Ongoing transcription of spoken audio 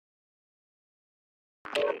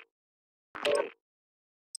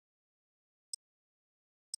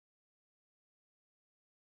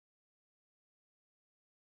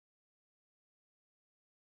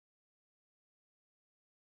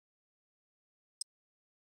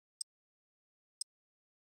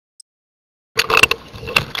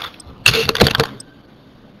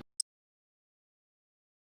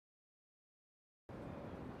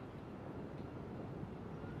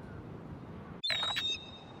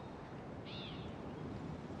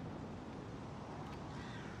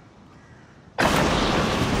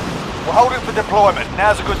We're holding for deployment.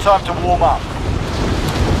 Now's a good time to warm up.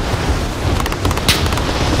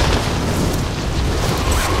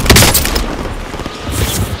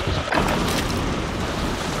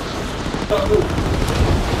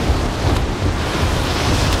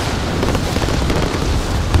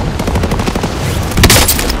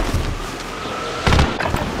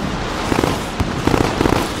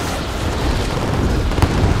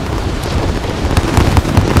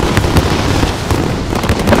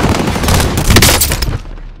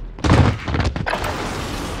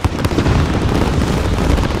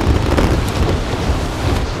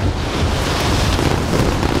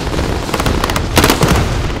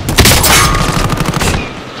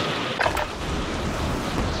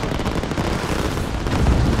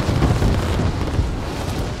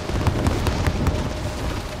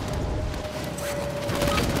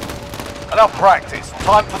 Enough practice.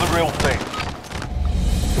 Time for the real thing.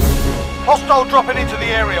 Hostile dropping into the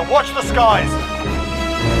area. Watch the skies.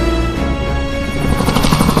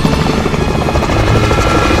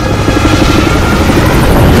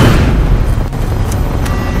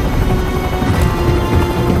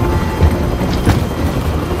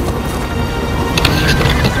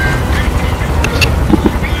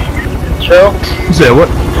 Chill. You said what?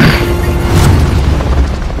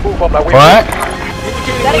 What?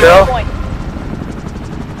 Chill.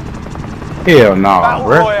 Hell no, Battle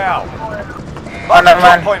bro. Royale. On that Drop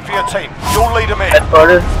man. point for your team. You'll lead them in.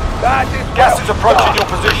 Headquarters. Gas is approaching your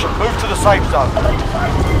position. Move to the safe zone.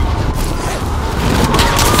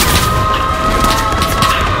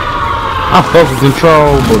 I'm focus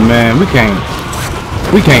control, but man, we can't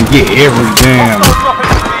get every damn Hostile dropping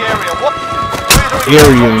into the area. What?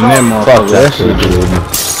 area in that motherfucker. That shit good.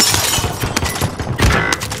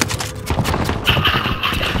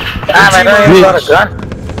 Damn, I don't even got a gun.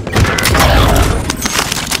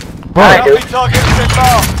 Fuck. Enemy targets been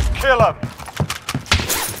marked. Kill them.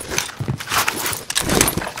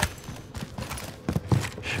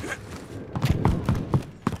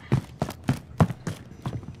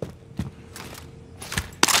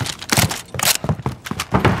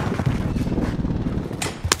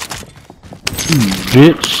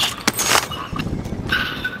 Bitch.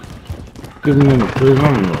 Give me in the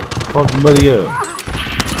prison. Fuck somebody up.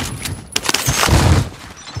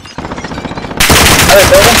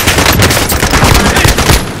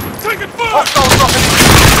 Hostile dropping into.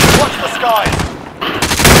 Watch the skies.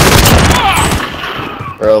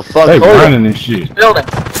 Bro, fuck. They hold it. running this shit. Building.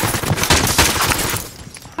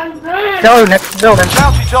 Go next building.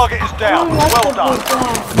 Bounty target is down. Well done.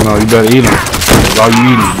 No, you better eat them. That's all you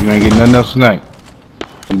eating. You ain't getting nothing else tonight.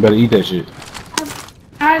 You better eat that shit.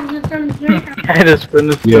 I just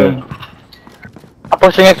finished. Yeah. I'm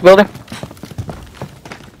pushing next building.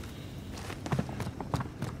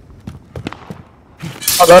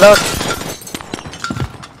 I'll go out.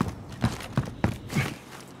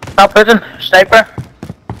 Top prison. Sniper.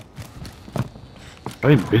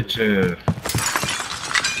 Hey, bitch ass.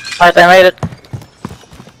 Alright, I made it.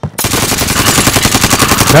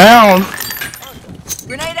 Down.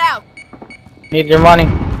 Grenade out. Need your money.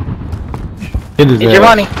 Hit his Need ass. your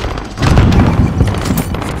money.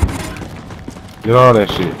 Get all that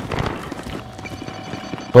shit.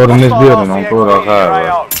 Throw it in this building. Don't throw it outside,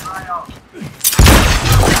 bro.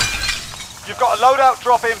 You've got a loadout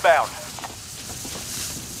drop inbound.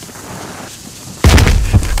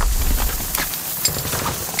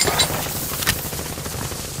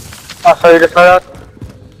 I'll show you this loadout.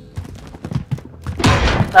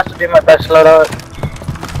 That should be my best loadout.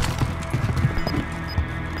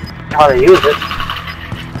 How to use it.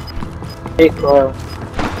 Recoil.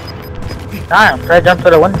 Damn, try to jump to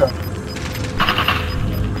the window.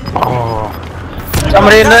 Oh.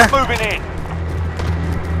 Somebody in there? Gas moving in.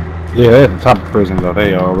 Yeah, they're at the top of the prison though.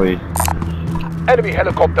 They already. Enemy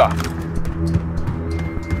helicopter.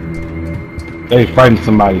 They fighting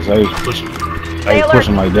somebody, so they was pushing. They was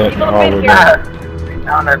pushing like that. All the way down.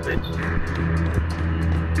 Down that bitch.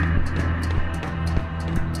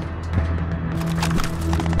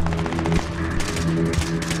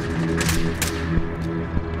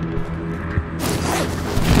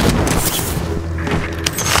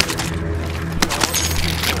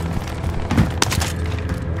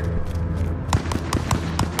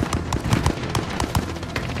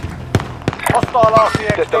 RCXD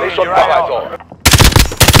in Destination your Hava AO. zone.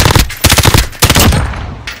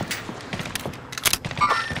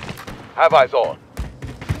 Hava zone.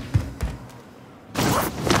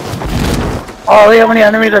 Oh, how many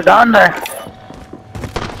enemies are down there?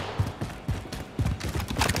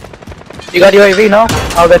 You got UAV, no?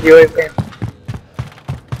 I'll get UAV.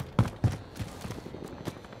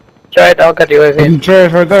 Try it, I'll get UAV. You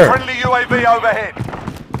trash right there. Friendly UAV overhead.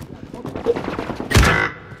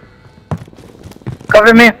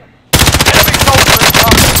 Cover me. Enemy soldier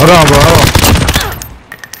incoming. Hold on, bro. Hold on.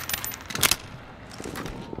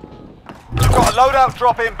 You've got a loadout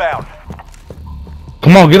drop inbound.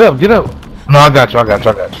 Come on, get up, get up. No, I got you, I got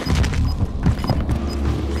you, I got you.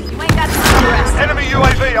 You ain't got time to rest. Enemy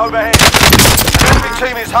UAV overhead. Enemy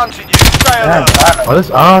team is hunting you. Stay alert. Oh,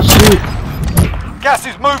 this shit. Gas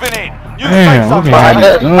is moving in. New Damn, safe we zone. can't have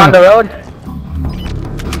this On the gun.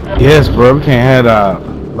 road. Yes, bro, we can't have that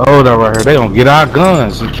load up right here. They gonna get our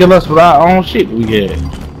guns and kill us with our own shit we get.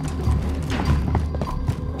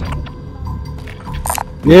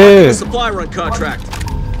 Yeah. Supply run contract.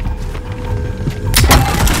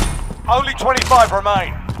 Only 25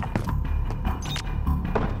 remain.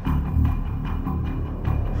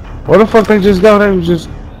 Where the fuck they just go? They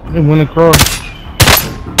went across.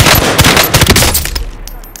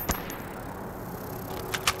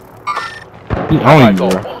 He on you, bro.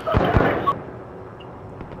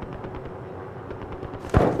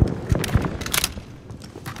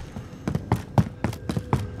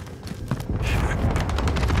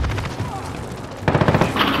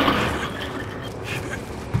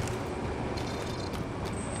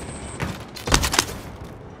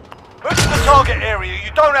 Move to the target area.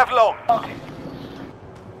 You don't have long.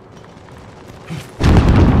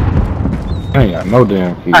 I ain't got no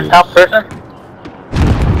damn On kids. top person.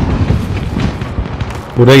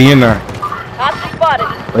 Well, they in there. Hostile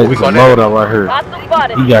spotted. There's a load up right here. Hostile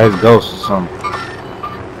spotted. He got his ghost or something.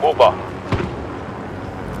 Move up.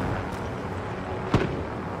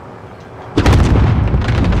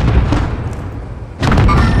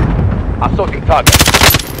 Assaulting target.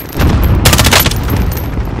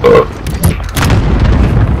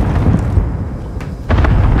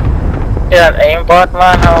 Yeah, aimbot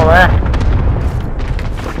man over there.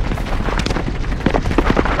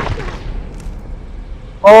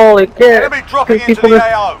 Holy shit. Enemy dropping Two into people the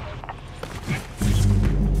there. AO.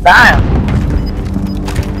 Damn.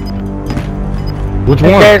 Which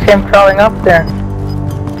This one? guys came crawling up there.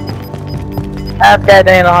 That guy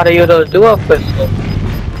didn't know how to use those dual pistols.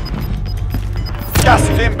 Gas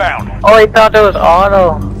is inbound. Oh, he thought it was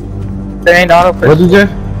auto. There ain't auto What pistols. did you?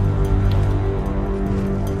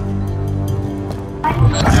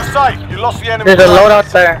 You're safe. You lost the enemy. There's a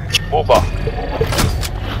loadout there. Move up.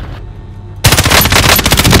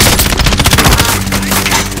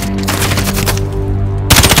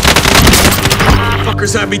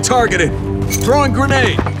 Fuckers have me targeted. Throwing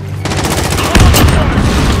grenade.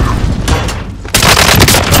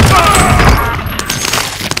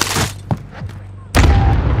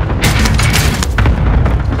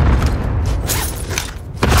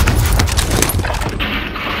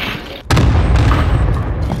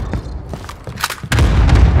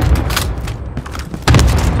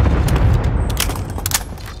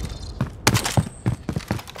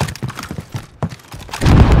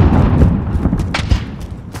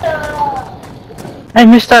 I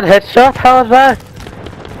missed that headshot. How was that?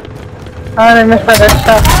 I missed that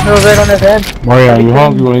headshot. It was right on his head. Mario, you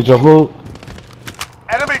hungry? You wanna eat your food?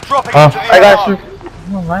 Enemy dropping Huh? into the I got AO. some.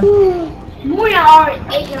 Oh man.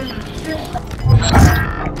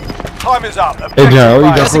 Time is up. Hey, John,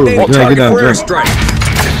 eat your food. Designated John, get target down for drink. airstrike.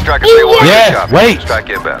 Striker 3-1. Yes, wait. Strike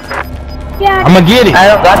inbound. I'ma get it. I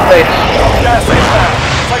don't got plates. Gas inbound.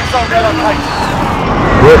 Safe zone relocated.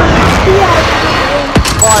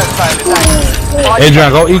 Fire sale is active. Hey,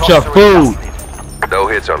 John, go eat your food. No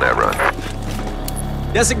hits on that run.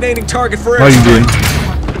 Designating target for No, you airstrike. didn't.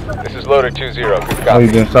 This is loader 2-0. Good No, copy.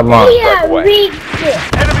 you didn't. Stop lying. Strike away. Enemy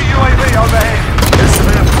UAV overhead. There's some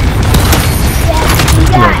ammo. You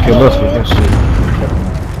gonna kill us with that shit.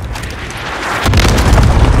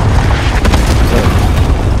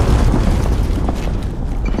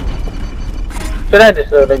 Should I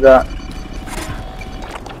just really got?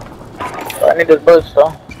 I need this boost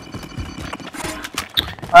though.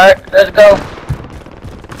 Alright, let's go.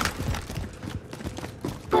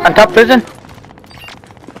 On top prison.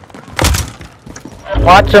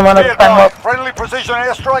 Watch him when Be I climb advised, up. friendly precision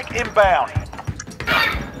airstrike inbound.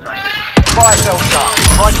 Fire cell shut.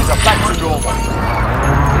 Prices are back to normal.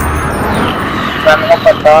 Climbing up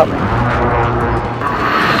on top.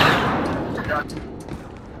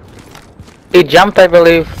 He jumped, I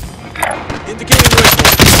believe. Indicating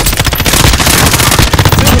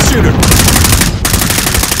Sharpshooter.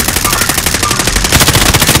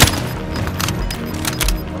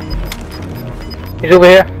 He's over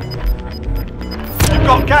here. You've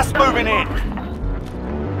got gas moving in.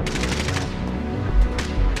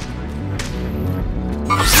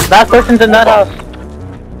 That person's in that house.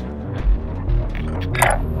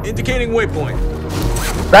 Indicating waypoint.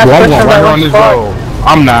 That Yo, I'm person going right here on one this spot. road.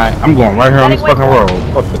 I'm not. I'm going right here on this fucking road.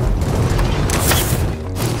 Fuck it.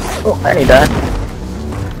 Oh, I need that.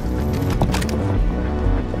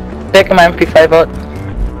 Taking my MP5 out.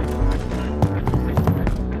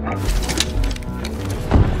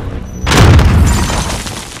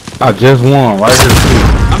 I just won right here too.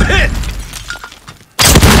 I'm hit.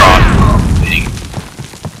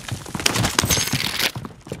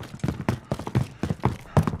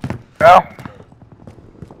 No.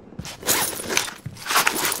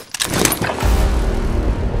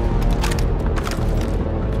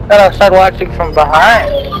 Gotta start watching from behind.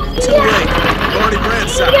 Too late. Already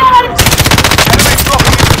ransacked the place. Enemy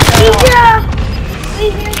dropping into the AR.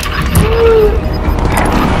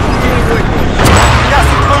 Gas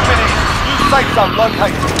is moving in. New safe zone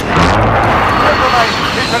located. Grenade,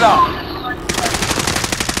 keep it up.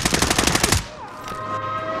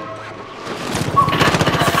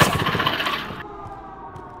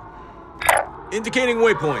 Indicating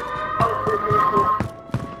waypoint.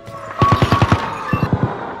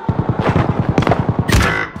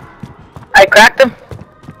 I cracked him.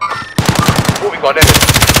 Moving on enemy.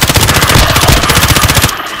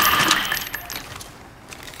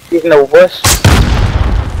 He's no wuss.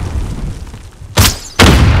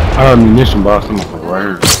 I heard a munition box. I'm right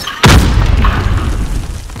here.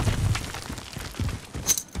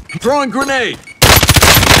 Throwing grenade.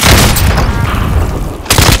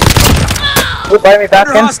 Who buy me back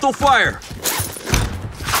Under in? hostile fire.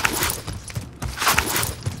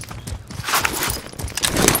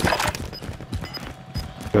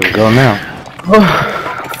 There we go now.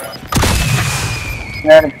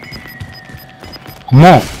 Man, Come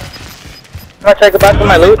on. I'm gonna try to go back to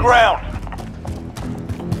my loot. Ground.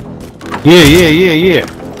 Yeah.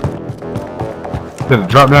 Better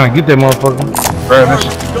drop down and get that motherfucker. Grab that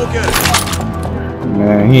shit. Go get it.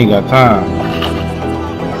 Man, he ain't got time.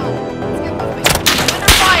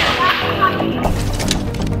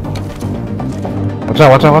 Watch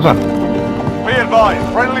out. Be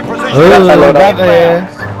advised. Friendly precision. Oh, load got up. the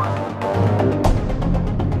ass.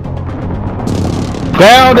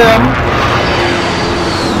 Down them.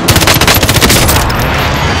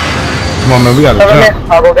 Come on, man, we gotta Cover me.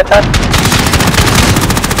 jump. I'll go get that.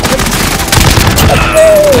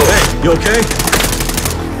 Hey, you okay?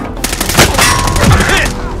 I'm hit.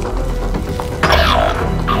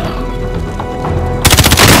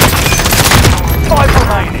 Five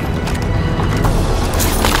remaining.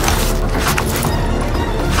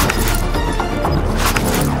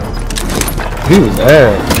 He was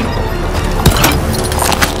ass.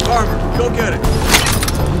 Armor, go get it.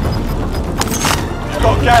 You've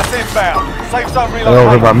got gas inbound. Safe zone They over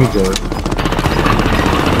here by relocated. me, good.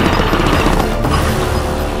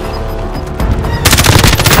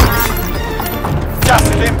 Gas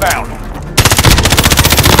is inbound.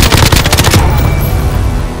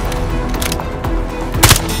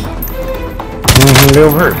 They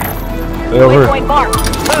over here. They over here. Waypoint marked.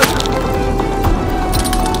 Move.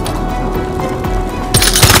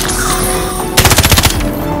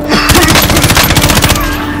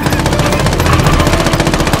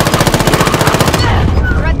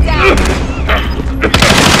 Threat down.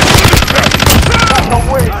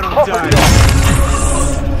 I don't die.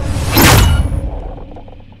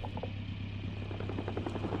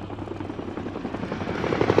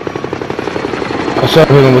 I shot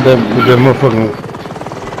him with that motherfucking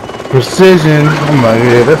precision. I'm like,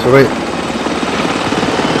 yeah, that's right.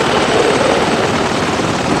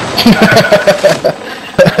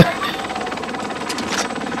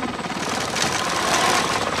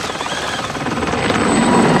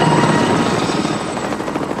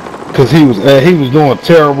 Cause he was doing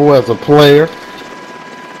terrible as a player.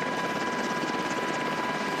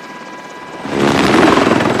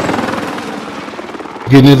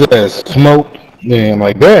 Getting his ass smoked. Man,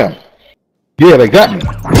 like, damn. Yeah, they got me.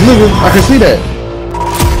 Nigga, I can see that.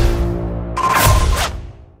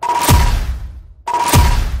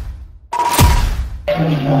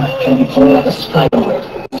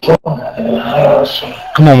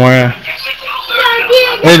 Come on, man.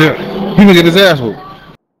 Hey, he gonna get his ass whooped.